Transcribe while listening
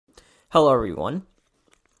Hello everyone.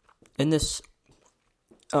 In this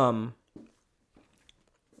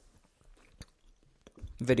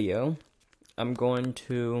video, I'm going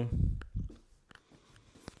to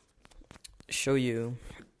show you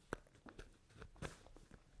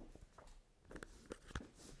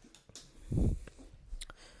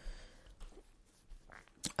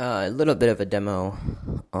a little bit of a demo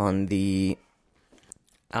on the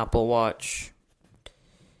Apple Watch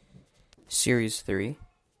Series 3.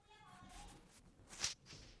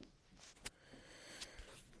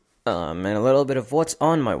 And a little bit of what's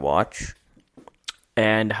on my watch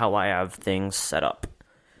and how I have things set up.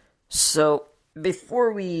 So,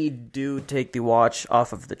 before we do take the watch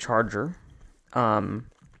off of the charger, as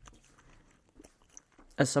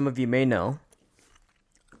some of you may know,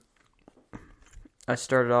 I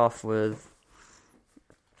started off with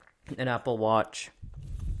an Apple Watch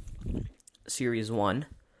Series 1.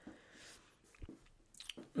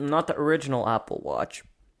 Not the original Apple Watch,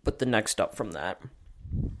 but the next up from that.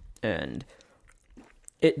 And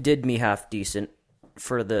it did me half decent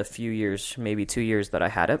for the few years, maybe 2 years that I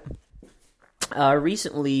had it.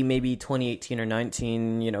 Recently, maybe 2018 or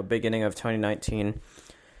 19, beginning of 2019,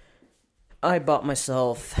 I bought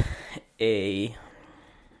myself a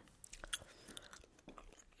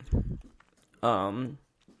Apple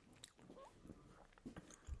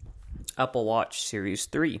Watch Series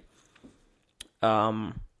 3.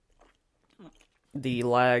 The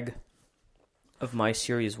lag of my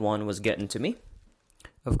Series 1 was getting to me,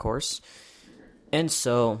 of course, and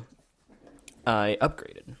so I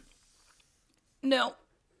upgraded. Now,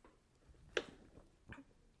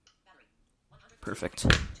 perfect.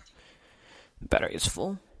 Battery is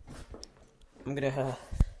full. I'm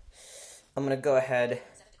gonna go ahead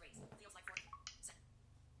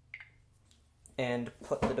and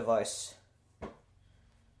put the device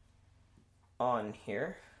on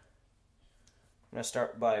here. I'm going to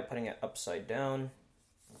start by putting it upside down,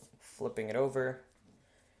 flipping it over,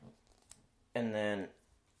 and then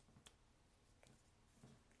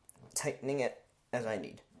tightening it as I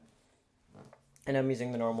need. And I'm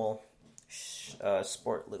using the normal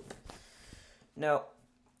sport loop. Now,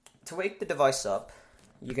 to wake the device up,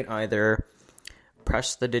 you can either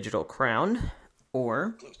press the digital crown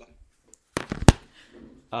or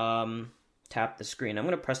tap the screen. I'm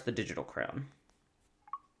going to press the digital crown.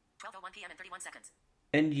 12:01 p.m. and 31 seconds.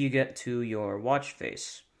 And you get to your watch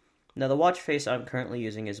face. Now, the watch face I'm currently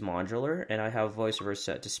using is modular, and I have voiceover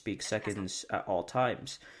set to speak seconds at all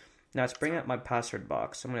times. Now, let's bring up my password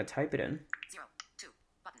box. I'm going to type it in. 0, 2,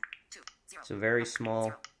 button, 2, 0. It's a very small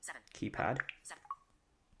 0, 7, keypad.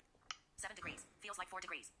 7 degrees. Feels like 4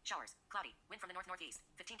 degrees. Showers. Cloudy. Wind from the north-northeast.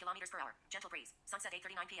 15 kilometers per hour. Gentle breeze. Sunset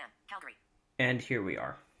 8:39 p.m. Calgary. And here we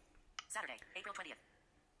are. Saturday, April 20th.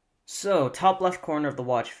 So, top left corner of the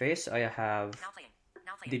watch face, I have Now playing.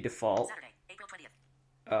 the default, Saturday, April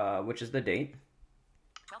 20th. which is the date.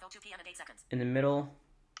 12:02 p.m. and 8 seconds. In the middle,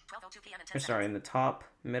 12:02 p.m. and 10 or sorry, in seconds. the top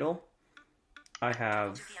middle, I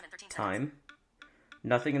have 12:02 p.m. and 13 seconds. time.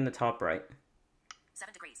 Nothing in the top right.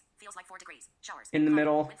 7 degrees. Feels like 4 degrees. Showers. In the Cloudy.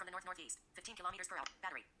 middle, Wind from the north-northeast. 15 kilometers per hour.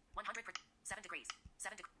 Battery. 100 per 7 degrees.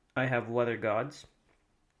 7 degrees. I have weather gods.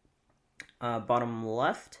 Bottom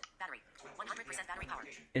left Battery. 100% battery power.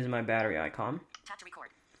 is my battery icon. Tap to record.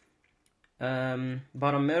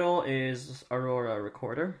 Bottom middle is Aurora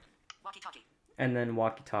Recorder, Walkie-talkie. and then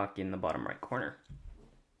walkie-talkie in the bottom right corner.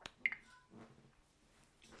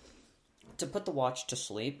 To put the watch to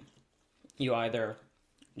sleep, you either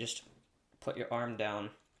just put your arm down,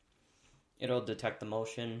 it'll detect the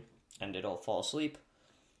motion, and it'll fall asleep,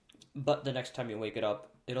 but the next time you wake it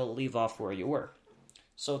up, it'll leave off where you were.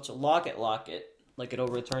 So to lock it, like it'll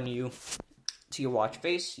return you to your watch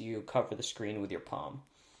face, you cover the screen with your palm.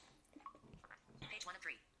 Page 1 of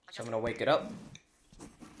 3. So I'm going to wake it up.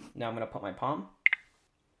 Now I'm going to put my palm,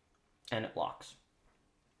 and it locks.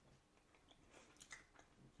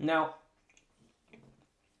 Now,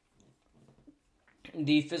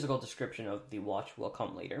 the physical description of the watch will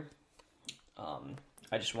come later.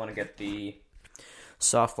 I just want to get the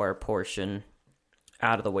software portion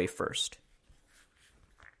out of the way first.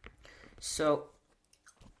 So,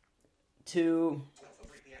 to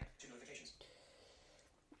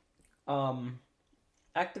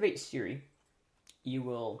activate Siri, you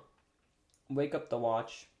will wake up the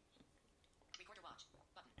watch. Recorder watch.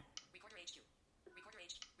 Button. Recorder HQ. Recorder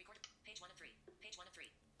HQ. Recorder. Page 1 of 3. Page 1 of 3.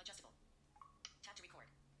 Adjustable. Tap to record.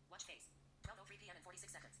 Watch face. 12:03 p.m. and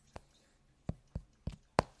 46 seconds.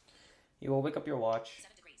 You will wake up your watch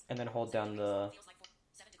 7 degrees. and then hold down the Feels like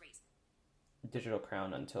 7 degrees. digital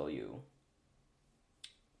crown until you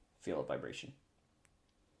feel a vibration.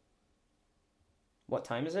 What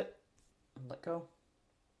time is it? Let go.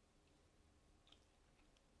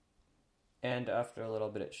 And after a little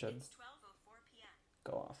bit, it should It's 12:04 p.m.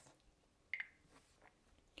 go off.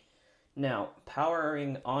 Now,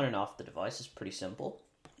 powering on and off the device is pretty simple.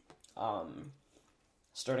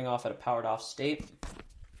 Starting off at a powered off state,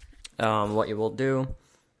 what you will do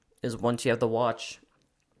is once you have the watch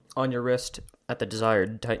on your wrist at the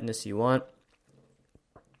desired tightness you want,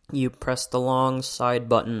 you press the long side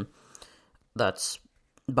button that's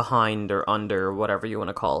behind or under, whatever you want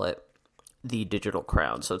to call it, the digital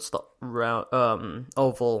crown. So it's the round,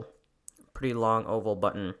 oval, pretty long oval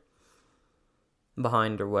button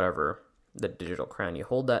behind or whatever, the digital crown. You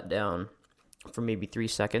hold that down for maybe 3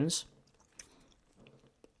 seconds,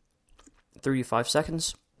 3 to 5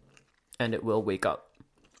 seconds, and it will wake up,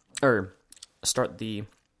 or start the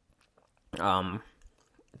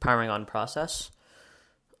powering on process.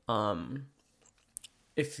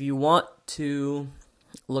 If you want to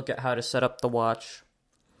look at how to set up the watch,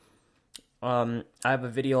 I have a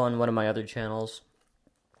video on one of my other channels.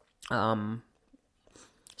 So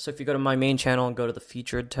if you go to my main channel and go to the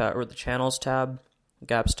featured tab or the channels tab,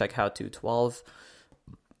 gablovestech How To 12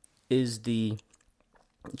 is the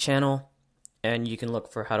channel, and you can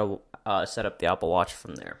look for how to set up the Apple Watch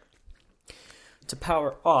from there. To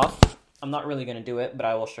power off, I'm not really going to do it, but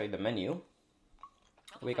I will show you the menu.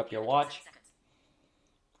 Wake up your watch.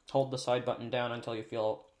 Hold the side button down until you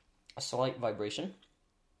feel a slight vibration.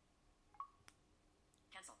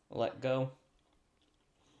 Cancel. Let go.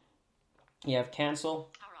 You have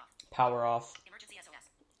cancel, Power off. power off, Emergency SOS.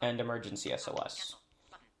 and emergency SOS. Cancel.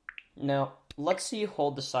 Button. Now, let's say you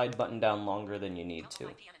hold the side button down longer than you need 12:05 to,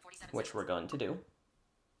 p.m. and 47 which seconds. we're going to do.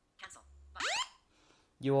 Cancel. Button.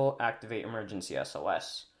 You will activate emergency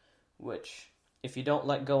SOS, which, if you don't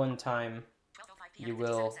let go in time, 12:05 p.m. you and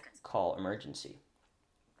 57 will seconds. call emergency.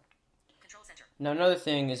 Control center. Now, another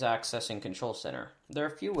thing is accessing Control Center. There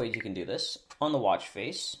are a few ways you can do this. On the watch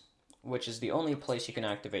face, which is the only place you can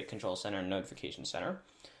activate Control Center and Notification Center,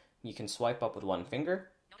 you can swipe up with one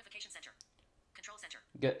finger, Notification center. Control center.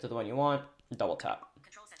 get to the one you want, double tap.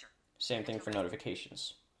 Control center. Same thing for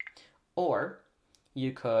notifications. Or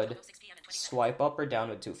you could 12:06 p.m. and 20 seconds. swipe up or down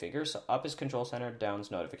with two fingers. So up is Control Center, down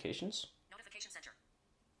is Notifications. Notification center.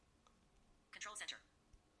 Control center.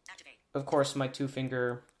 Activate. Of course, my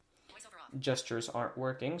two-finger Voiceover off. gestures aren't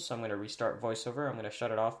working, so I'm going to restart VoiceOver. I'm going to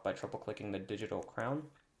shut it off by triple-clicking the digital crown.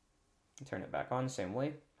 Turn it back on, same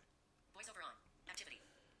way. Voiceover on. Activity.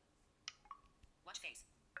 Watch face.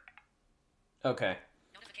 Okay,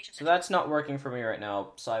 Notification so center. that's not working for me right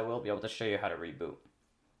now, so I will be able to show you how to reboot.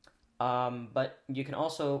 But you can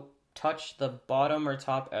also touch the bottom or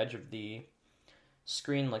top edge of the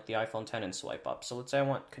screen like the iPhone 10 and swipe up. So let's say I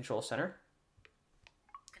want Control Center.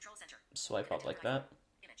 Control center. Swipe up like that.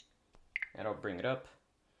 Image. And I'll bring it up.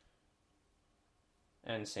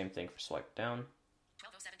 And same thing for swipe down.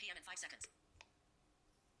 12:07 p.m. and 5 seconds.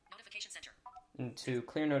 Notification center. And to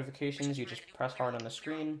clear notifications, you just press hard on the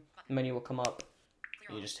screen. The menu will come up. Clear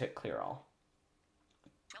You all. just hit clear all.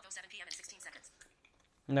 12:07 p.m. and 16 seconds.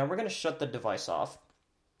 Now we're going to shut the device off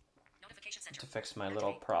Notification center. to fix my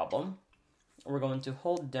little problem. We're going to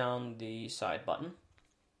hold down the side button.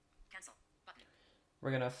 Cancel. Button.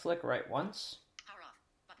 We're going to flick right once Power off.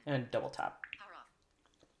 Button. and double tap. Power off.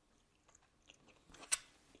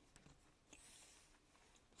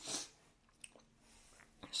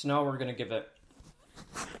 So now we're going to give it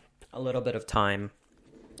a little bit of time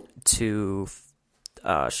to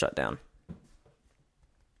shut down.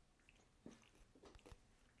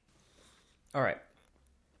 All right.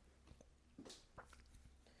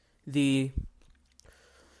 The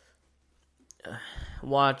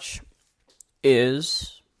watch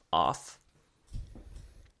is off.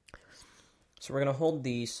 So we're going to hold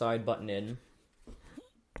the side button in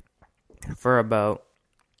for about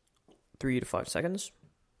 3 to 5 seconds.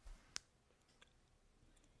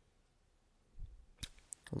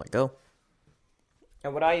 Let go.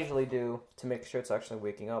 And what I usually do to make sure it's actually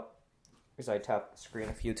waking up is I tap the screen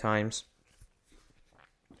a few times.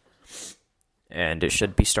 And it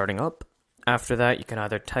should be starting up. After that, you can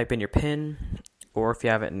either type in your PIN, or if you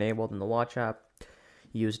have it enabled in the watch app,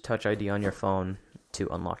 use Touch ID on your phone to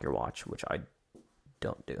unlock your watch, which I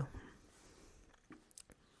don't do.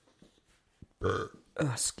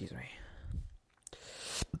 Excuse me.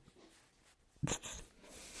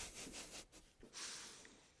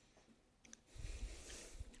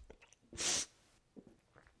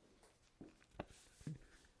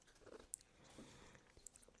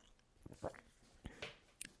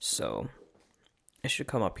 So, it should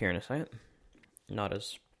come up here in a second. Not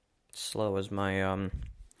as slow as my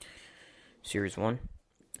Series 1.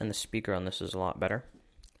 And the speaker on this is a lot better.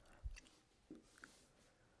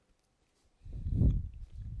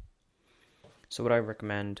 So what I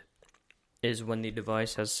recommend is when the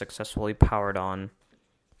device has successfully powered on,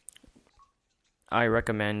 I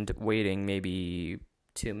recommend waiting maybe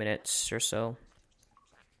 2 minutes or so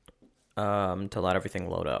to let everything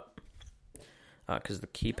load up. Because the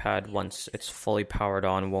keypad, once it's fully powered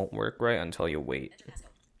on, won't work right until you wait,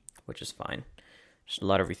 which is fine. Just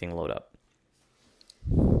let everything load up.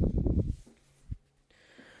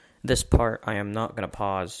 This part I am not going to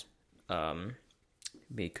pause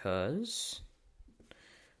because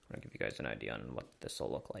I'm going to give you guys an idea on what this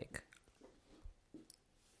will look like.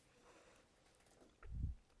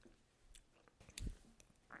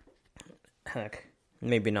 Heck,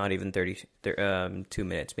 maybe not even 2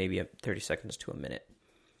 minutes, maybe 30 seconds to a minute.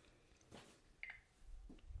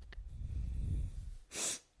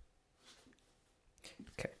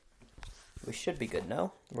 Okay, we should be good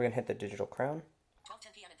now. We're going to hit the digital crown.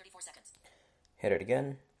 12:10 p.m. and 34 seconds. Hit it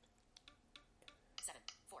again. 7,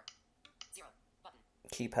 4, 0, button.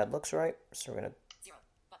 Keypad looks right, so we're going to 0,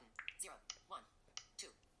 button, 0, 1, 2,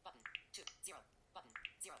 button, 2, 0, button,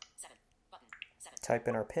 0, 7, button, 7. type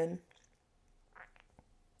in our PIN.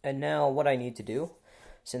 And now what I need to do,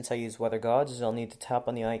 since I use Weather Gods, is I'll need to tap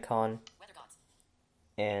on the icon. Weather Gods.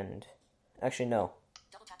 And actually, no.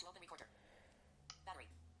 Double tap to open recorder. Battery.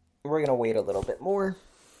 We're going to wait a little bit more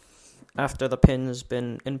after the pin's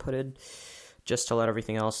been inputted, just to let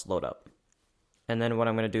everything else load up. And then what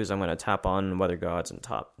I'm going to do is I'm going to tap on Weather Gods and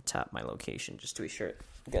tap my location, just to be sure it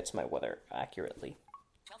gets my weather accurately.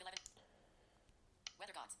 12:11.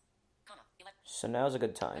 Weather Gods. Comma. 11. So now's a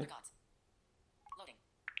good time. Weather Gods. Loading.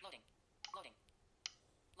 Loading. Loading.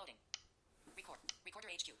 Loading. Record. Recorder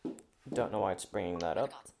HQ. Don't know why it's bringing that Weather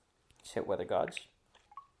up. Gods. Just hit Weather Gods.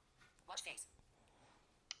 Watch face.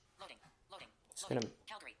 Loading. Loading. It's Loading. gonna.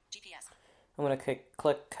 Calgary. GPS. I'm going to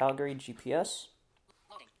click Calgary GPS.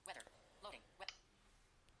 Loading. Weather. Loading.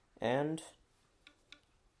 And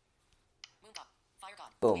Moon God. Fire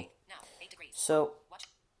God. boom. 8. Now. 8 degrees. So Watch.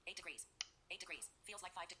 8 degrees. 8 degrees. Feels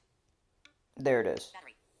like 5 degrees. there it is.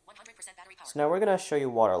 Battery. 100% battery power. So now we're going to show you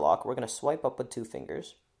water lock. We're going to swipe up with 2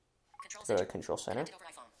 fingers. Control Go center. to Control Center. Connected over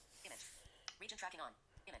iPhone. Image. Region tracking on.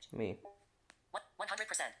 Image. Me. 100%.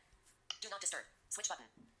 Do not disturb. Switch button.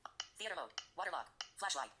 Theater mode. Water lock.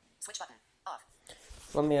 Flashlight. Switch button. Off.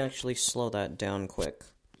 Let me actually slow that down quick.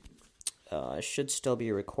 I should still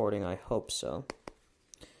be recording. I hope so.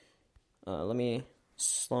 Let me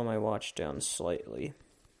slow my watch down slightly.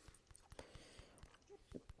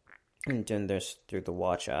 I'm doing this through the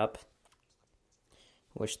watch app.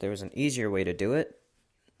 Wish there was an easier way to do it,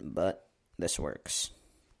 but this works.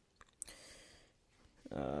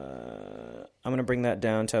 I'm going to bring that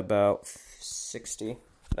down to about 60.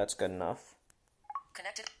 That's good enough.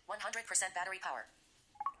 Connected. 100% battery power.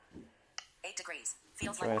 8 degrees.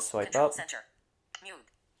 Feels We're like gonna swipe control up. center. Mute.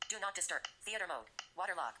 Do not disturb. Theater mode.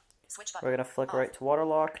 Water lock. Switch button. We're going to flick Off. right to water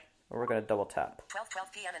lock, or we're going to double tap. 12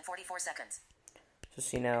 p.m. and 44 seconds. So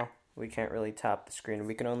see now, we can't really tap the screen.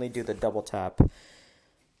 We can only do the double tap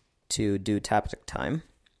to do taptic time.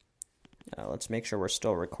 Let's make sure we're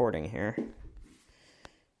still recording here.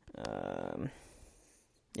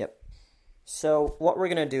 Yep. So what we're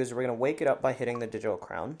going to do is we're going to wake it up by hitting the digital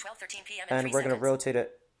crown. 12:13 p.m. and 3 And we're going to seconds. rotate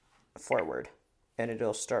it forward. And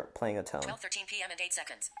it'll start playing a tone. 12:13 p.m. and 8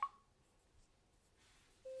 seconds.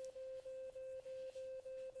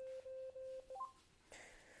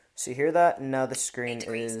 So you hear that? And now the screen 8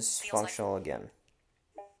 degrees. is Feels like- functional again.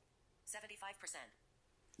 75%.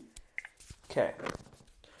 Okay.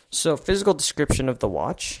 So physical description of the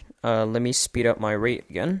watch. Let me speed up my rate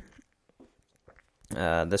again.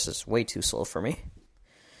 This is way too slow for me.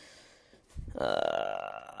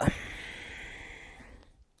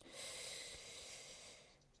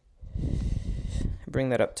 Bring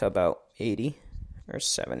that up to about 80 or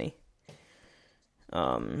 70.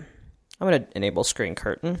 I'm going to enable screen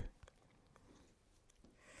curtain.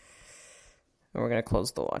 And we're going to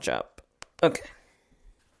close the watch app. Okay.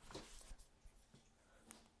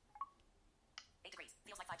 8 degrees.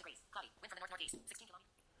 Feels like 5 degrees. Cloudy. Wind from the north-northeast. 16 kilometers.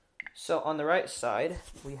 So on the right side,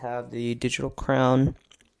 we have the digital crown,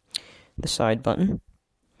 the side button.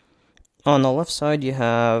 On the left side, you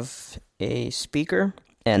have a speaker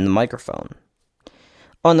and the microphone.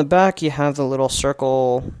 On the back, you have the little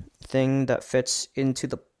circle thing that fits into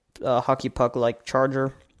the hockey puck-like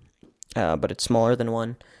charger, but it's smaller than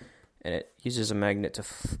one, and it uses a magnet to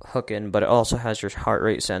hook in, but it also has your heart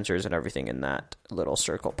rate sensors and everything in that little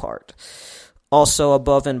circle part. Also,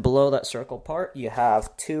 above and below that circle part, you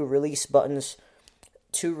have 2 release buttons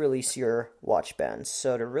to release your watch band.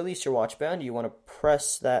 So to release your watch band, you want to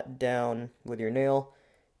press that down with your nail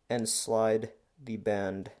and slide the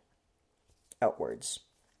band outwards.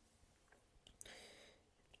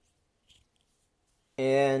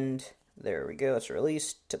 And there we go, it's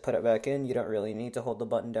released. To put it back in, you don't really need to hold the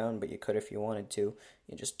button down, but you could if you wanted to.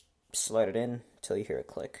 You just slide it in until you hear a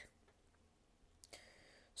click.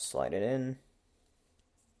 Slide it in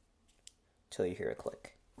until you hear a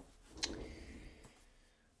click.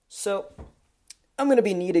 So, I'm going to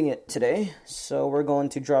be needing it today, so we're going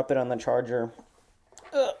to drop it on the charger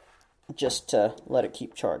just to let it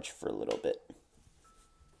keep charged for a little bit.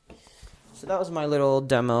 So that was my little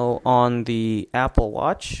demo on the Apple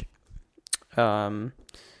Watch.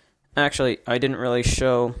 Actually, I didn't really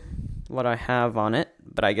show what I have on it,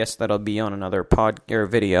 but I guess that'll be on another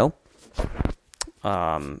video.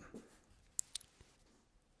 I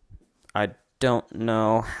don't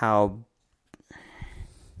know how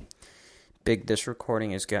big this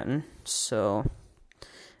recording is getting, so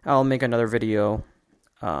I'll make another video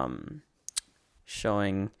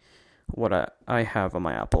showing what I have on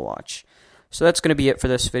my Apple Watch. So that's going to be it for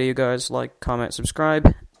this video, guys. Like, comment,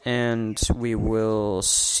 subscribe, and we will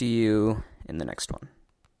see you in the next one.